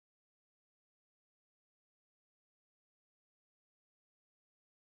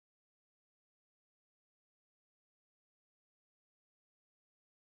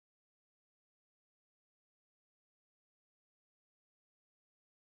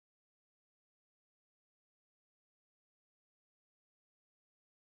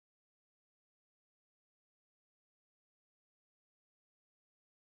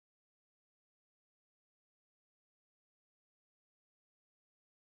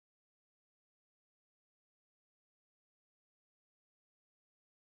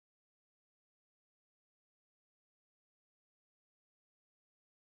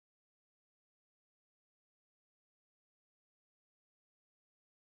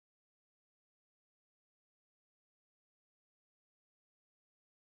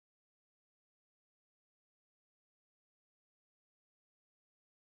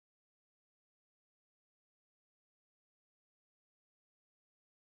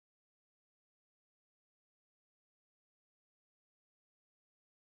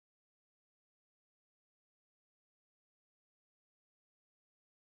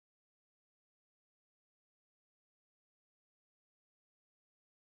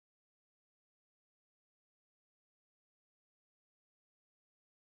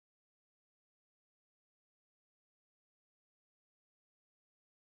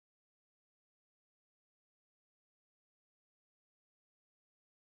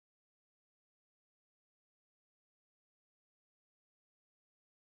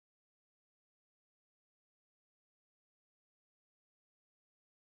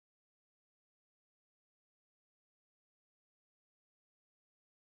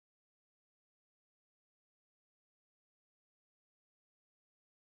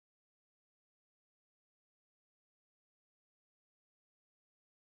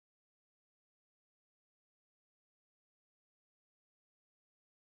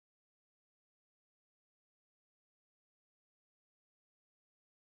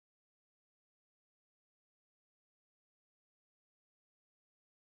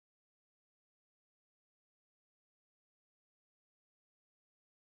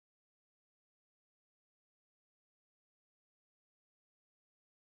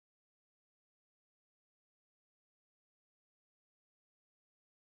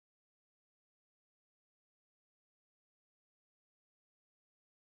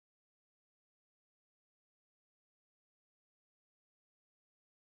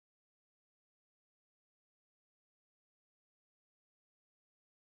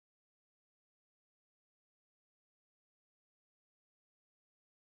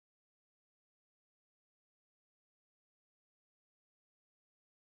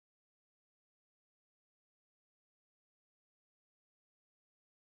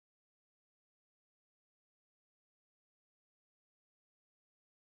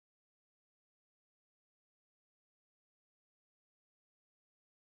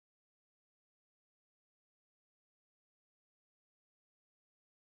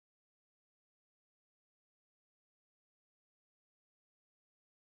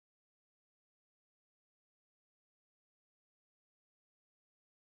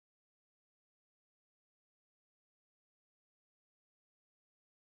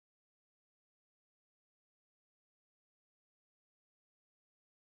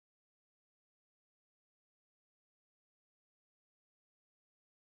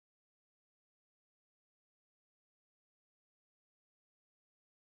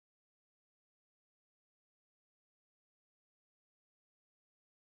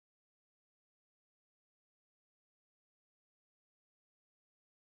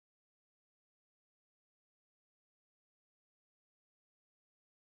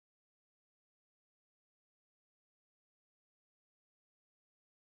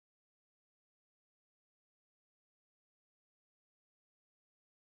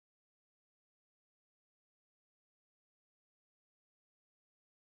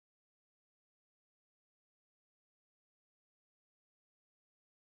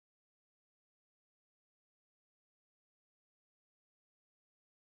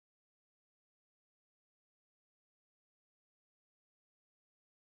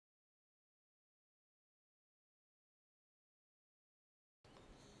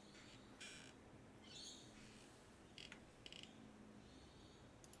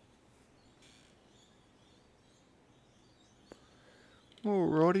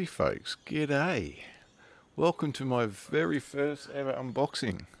Alrighty folks, g'day. Welcome to my very first ever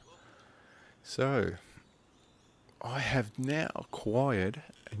unboxing. So, I have now acquired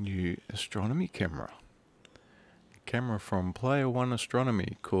a new astronomy camera. A camera from Player One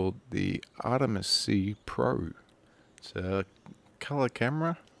Astronomy called the Artemis-C Pro. It's a color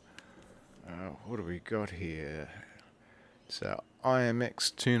camera. What do we got here? It's a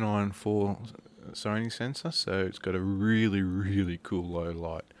IMX294 Sony sensor, so it's got a really cool low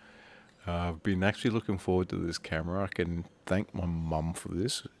light. I've been actually looking forward to this camera. I can thank my mum for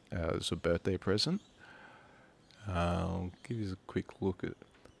this as a birthday present. I'll give you a quick look at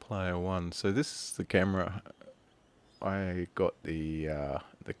Player One. So this is the camera. I got the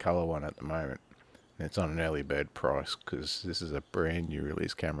color one at the moment. And it's on an early bird price because this is a brand new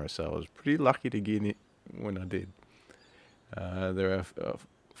release camera. So I was pretty lucky to get it when I did. They're a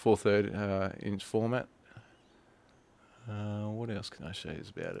 4/3 inch format. What else can I show you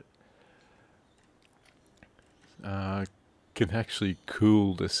about it? Can actually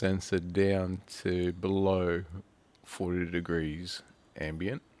cool the sensor down to below 40 degrees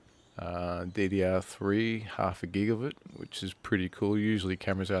ambient. DDR3, half a gig of it, which is pretty cool. Usually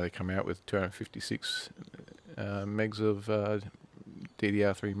cameras only come out with 256 megs of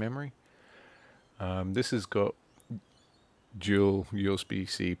DDR3 memory. This has got dual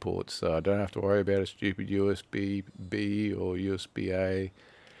USB-C ports, so I don't have to worry about a stupid USB-B or USB-A.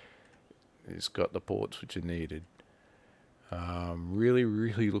 It's got the ports which are needed. Really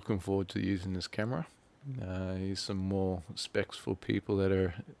looking forward to using this camera. Here's some more specs for people that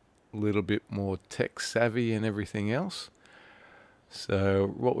are a little bit more tech savvy and everything else. So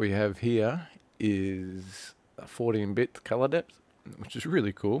what we have here is a 14-bit color depth, which is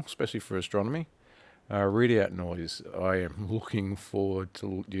really cool, especially for astronomy. Readout noise, I am looking forward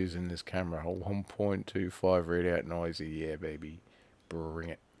to using this camera. 1.25 readout noise, yeah baby, bring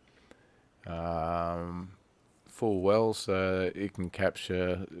it. Full well, so it can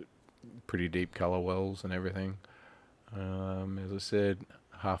capture pretty deep color wells and everything. As I said,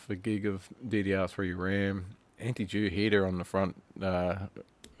 half a gig of DDR3 RAM, anti-dew heater on the front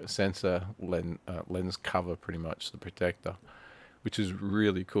sensor lens cover, pretty much the protector, which is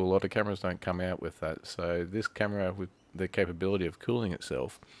really cool. A lot of cameras don't come out with that, so this camera with the capability of cooling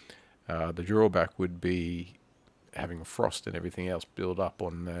itself, the drawback would be having frost and everything else build up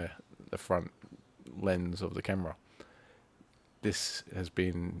on the front lens of the camera. This has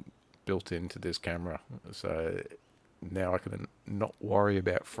been built into this camera, so now I can not worry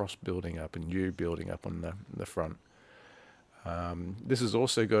about frost building up and dew building up on the front. This has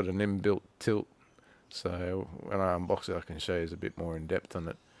also got an inbuilt tilt, so when I unbox it I can show you a bit more in depth on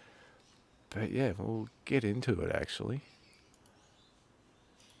it. But yeah, we'll get into it actually.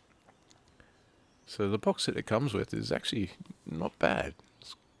 So the box that it comes with is actually not bad.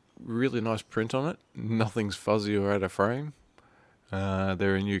 It's really nice print on it. Nothing's fuzzy or out of frame.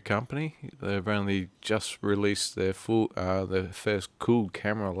 They're a new company. They've only just released their first cooled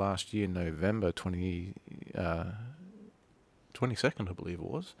camera last year, November 22nd, I believe it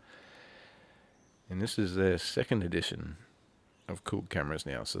was. And this is their second edition of cooled cameras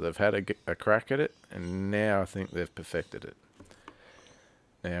now. So they've had a crack at it, and now I think they've perfected it.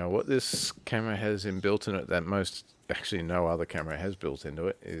 Now, what this camera has inbuilt in it that actually no other camera has built into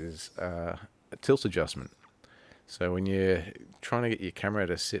it is a tilt adjustment. So when you're trying to get your camera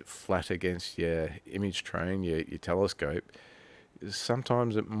to sit flat against your image train, your telescope,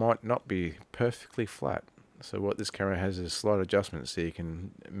 sometimes it might not be perfectly flat. So what this camera has is slight adjustments, so you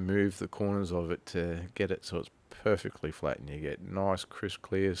can move the corners of it to get it so it's perfectly flat, and you get nice, crisp,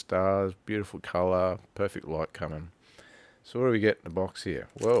 clear stars, beautiful color, perfect light coming. So what do we get in the box here?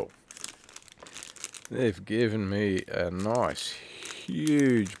 Well, they've given me a nice,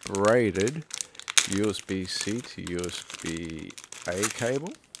 huge braided USB-C to USB-A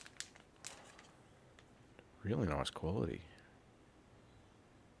cable. Really nice quality.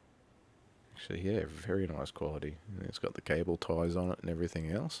 Actually, yeah, very nice quality. And it's got the cable ties on it and everything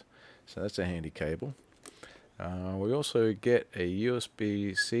else. So that's a handy cable. We also get a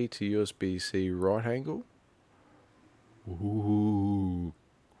USB-C to USB-C right angle. Ooh.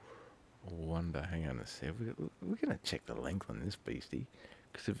 Wonder, hang on a sec. We're going to check the length on this beastie.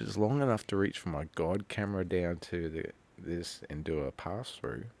 Because if it's long enough to reach from my guide camera down to this and do a pass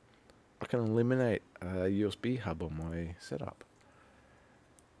through, I can eliminate a USB hub on my setup.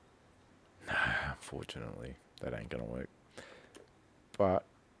 Nah, unfortunately, that ain't gonna work. But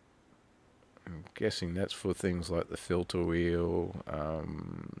I'm guessing that's for things like the filter wheel,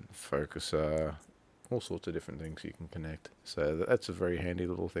 focuser, all sorts of different things you can connect. So that's a very handy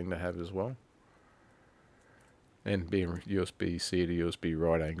little thing to have as well. And being USB-C to USB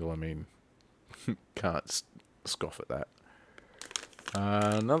right angle, I mean, can't scoff at that.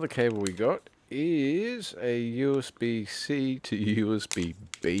 Another cable we got is a USB-C to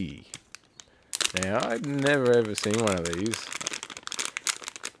USB-B. Now, I've never ever seen one of these.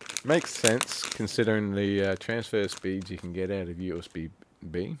 Makes sense considering the transfer speeds you can get out of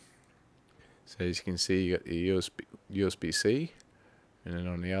USB-B. So as you can see, you got the USB-C, and then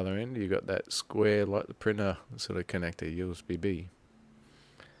on the other end you got that square, like the printer sort of connector, USB-B.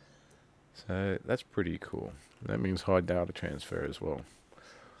 So that's pretty cool. That means high data transfer as well.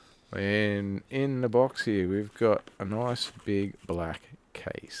 And in the box here we've got a nice big black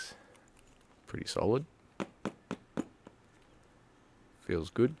case. Pretty solid. Feels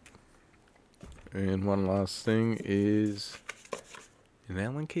good. And one last thing is an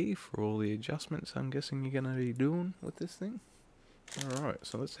Allen key for all the adjustments I'm guessing you're going to be doing with this thing. Alright,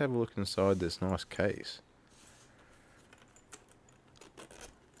 so let's have a look inside this nice case.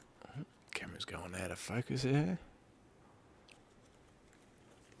 Camera's going out of focus here.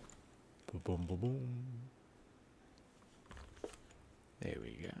 Boom, boom, boom. There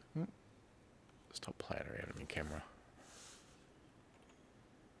we go. Stop playing around with my camera.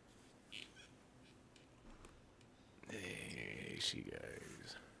 There she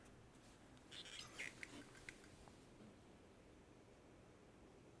goes.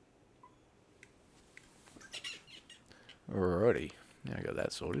 Alrighty, now I got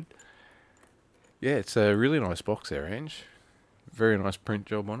that sorted. Yeah, it's a really nice box there, Ange. Very nice print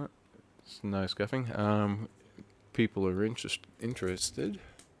job on it. It's no scuffing. People are interested.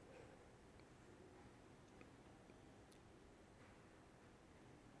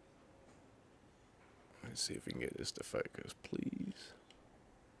 Let's see if we can get this to focus, please.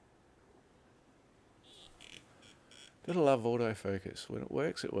 Gotta love autofocus. When it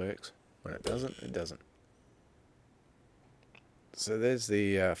works, it works. When it doesn't, it doesn't. So there's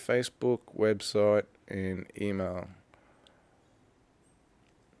the Facebook, website, and email.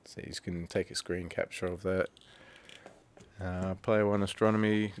 So you can take a screen capture of that. Player One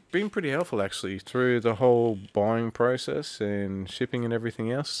Astronomy, been pretty helpful actually through the whole buying process and shipping and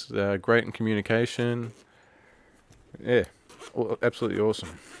everything else. Great in communication. Yeah, absolutely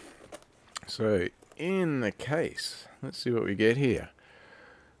awesome. So in the case, let's see what we get here.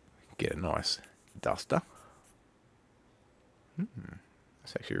 Get a nice duster.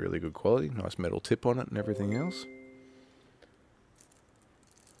 It's actually really good quality. Nice metal tip on it and everything else.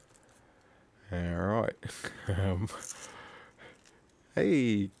 Alright.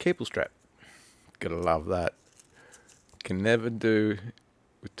 Hey, cable strap. Gotta love that. Can never do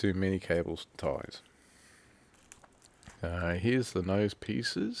with too many cables ties. Here's the nose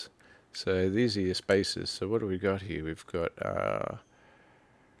pieces. So these are your spacers. So what do we got here? We've got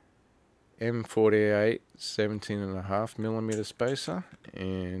M48 17.5mm spacer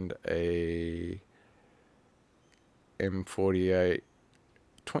and a M48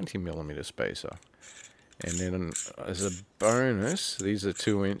 20mm spacer. And then as a bonus, these are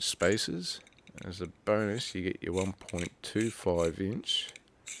 2-inch spacers. As a bonus, you get your 1.25 inch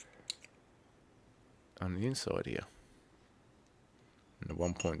on the inside here. And the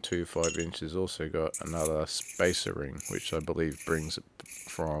 1.25 inch has also got another spacer ring, which I believe brings it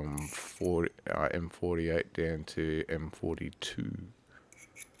from M48 down to M42.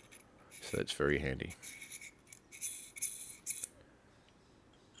 So that's very handy.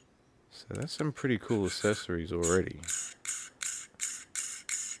 So that's some pretty cool accessories already.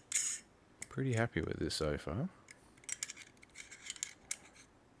 Pretty happy with this so far.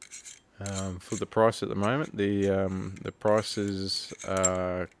 For the price at the moment, the prices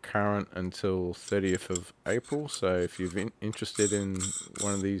are current until 30th of April. So if you're interested in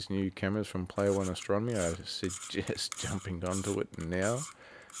one of these new cameras from Player One Astronomy, I suggest jumping onto it now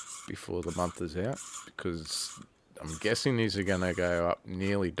before the month is out, because I'm guessing these are going to go up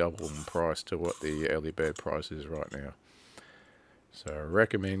nearly double in price to what the early bird price is right now. So I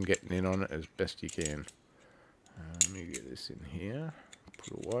recommend getting in on it as best you can. Let me get this in here,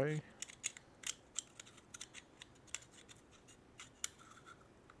 put away.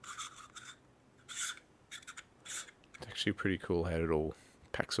 It's actually pretty cool how it all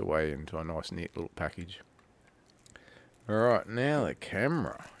packs away into a nice neat little package. Alright, now the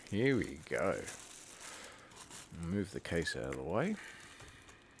camera. Here we go. Move the case out of the way.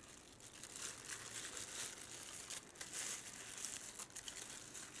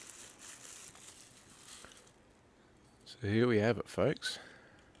 So here we have it, folks.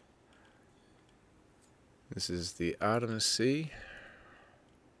 This is the Artemis-C.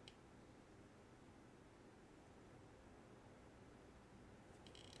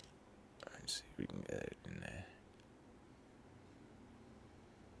 Let's see if we can get it in there.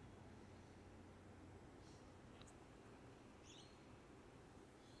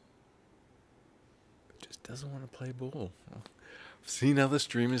 doesn't want to play ball. I've seen other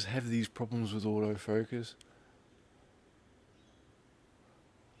streamers have these problems with autofocus.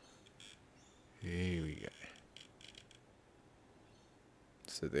 Here we go.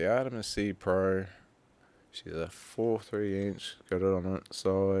 So the Artemis-C Pro, she's a 4.3 inch, got it on its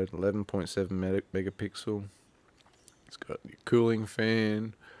side, 11.7 megapixel. It's got your cooling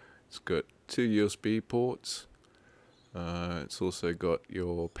fan, it's got 2 USB ports, it's also got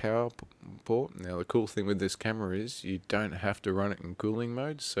your power port. Now the cool thing with this camera is you don't have to run it in cooling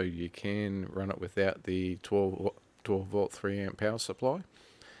mode, so you can run it without the 12 volt 3 amp power supply,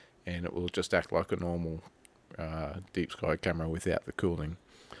 and it will just act like a normal deep sky camera without the cooling.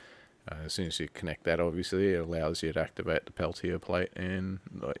 As soon as you connect that, obviously it allows you to activate the Peltier plate and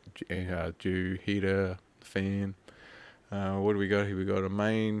dew heater, fan. What do we got here? We got a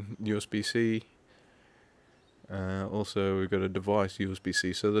main USB-C. Also we've got a device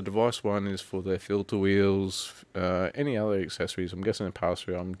USB-C. So the device one is for the filter wheels, any other accessories. I'm guessing a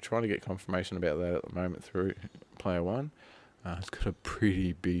pass-through. I'm trying to get confirmation about that at the moment through player one. It's got a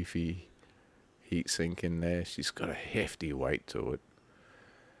pretty beefy heatsink in there. She's got a hefty weight to it.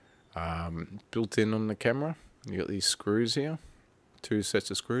 Built in on the camera, you got these screws here, 2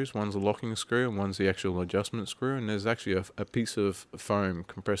 sets of screws. One's a locking screw and one's the actual adjustment screw, and there's actually a piece of foam,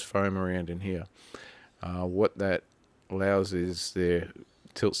 compressed foam around in here. What that allows is the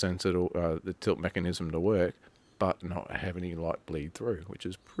tilt sensor to, the tilt mechanism to work, but not have any light bleed through, which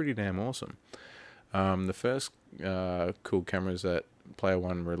is pretty damn awesome. The first cool cameras that Player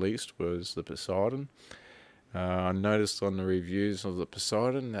One released was the Poseidon. I noticed on the reviews of the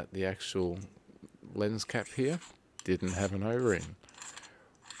Poseidon that the actual lens cap here didn't have an O-ring.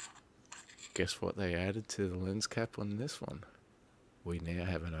 Guess what they added to the lens cap on this one? We now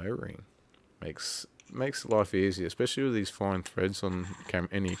have an O-ring. Makes life easier, especially with these fine threads on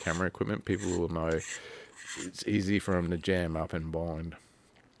any camera equipment. People will know it's easy for them to jam up and bind.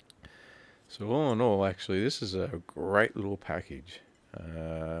 So all in all, actually, this is a great little package.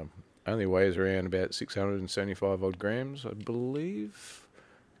 Only weighs around about 675 odd grams, I believe.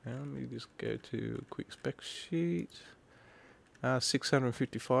 Now, let me just go to a quick spec sheet.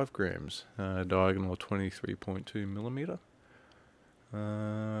 655 grams, diagonal 23.2 millimeter.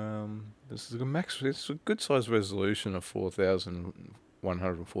 This is it's a good size resolution of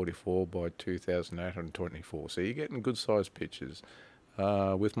 4144 by 2824, so you're getting good size pictures.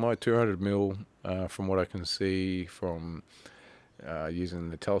 With my 200mm, from what I can see from using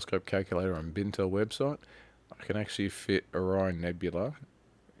the telescope calculator on Bintel website, I can actually fit Orion Nebula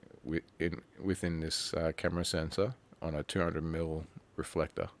within this camera sensor on a 200mm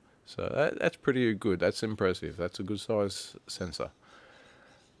reflector. So that's pretty good. That's impressive. That's a good size sensor.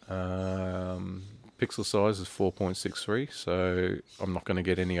 Pixel size is 4.63, so I'm not going to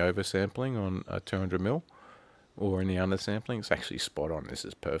get any oversampling on a 200mm or any undersampling. It's actually spot on. This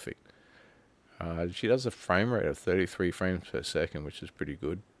is perfect. She does a frame rate of 33 frames per second, which is pretty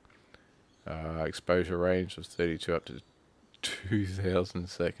good. Exposure range of 32 up to 2000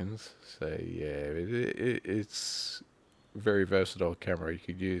 seconds. So yeah, it's a very versatile camera. You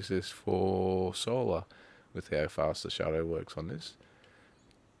could use this for solar with how fast the shadow works on this.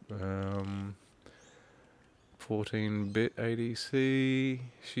 14-bit ADC.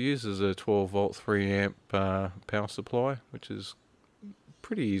 She uses a 12 volt 3 amp power supply, which is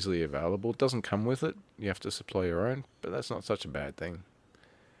pretty easily available. It doesn't come with it, you have to supply your own, but that's not such a bad thing.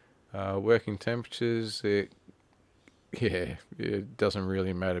 Working temperatures, it doesn't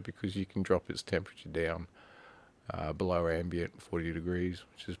really matter because you can drop its temperature down below ambient 40 degrees,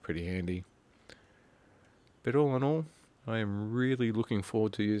 which is pretty handy. But all in all, I am really looking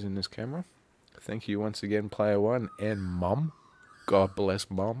forward to using this camera. Thank you once again, Player One and Mum. God bless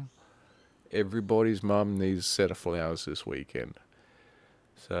Mum. Everybody's mum needs a set of flowers this weekend.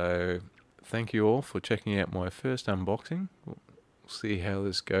 So, thank you all for checking out my first unboxing. We'll see how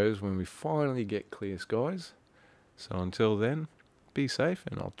this goes when we finally get clear skies. So until then, be safe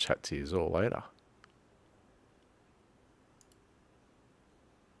and I'll chat to you all later.